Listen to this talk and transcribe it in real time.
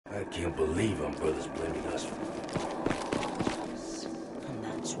Can't believe our brother's blaming us. And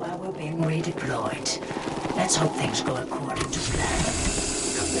that's why we're being redeployed. Let's hope things go according to plan.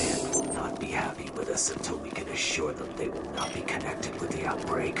 Command will not be happy with us until we can assure them they will not be connected with the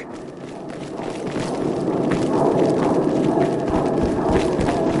outbreak.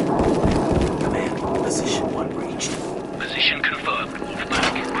 Command, position 1 reached. Position confirmed,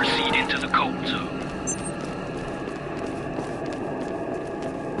 Wolfpack. Proceed into the cold zone.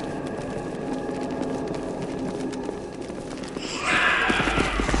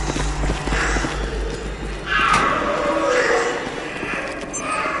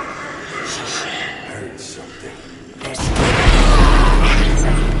 Heard something.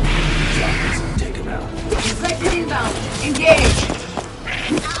 Take him out. Infected inbound. Engage.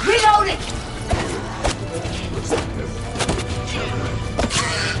 Reload it.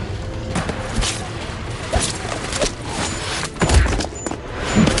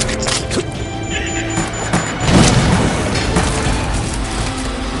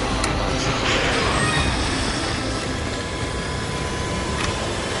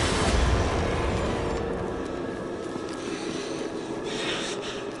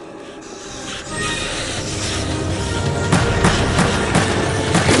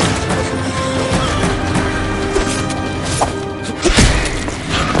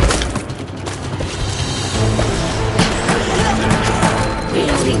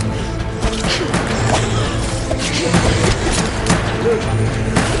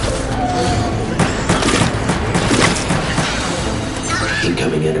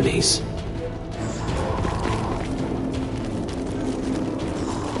 Incoming enemies.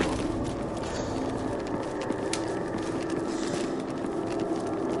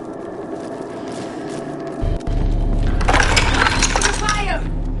 Fire!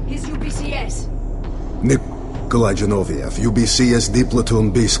 His UBCS. Nikolai Genoviev, UBCS D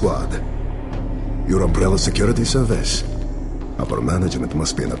Platoon B Squad. Your Umbrella Security Service? Our management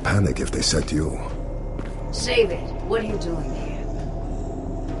must be in a panic if they sent you. Save it. What are you doing here?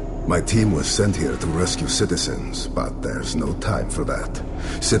 My team was sent here to rescue citizens, but there's no time for that.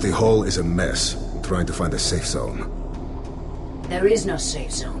 City Hall is a mess. I'm trying to find a safe zone. There is no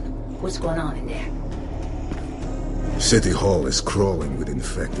safe zone. What's going on in there? City Hall is crawling with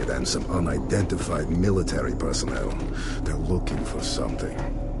infected and some unidentified military personnel. They're looking for something.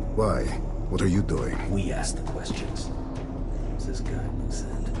 Why? What are you doing? We ask the questions. Who's this guy who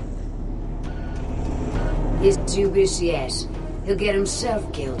said? His UBCS. He'll get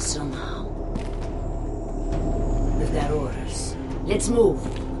himself killed somehow. We've got orders. Let's move.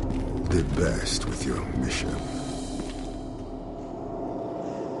 Did best with your mission.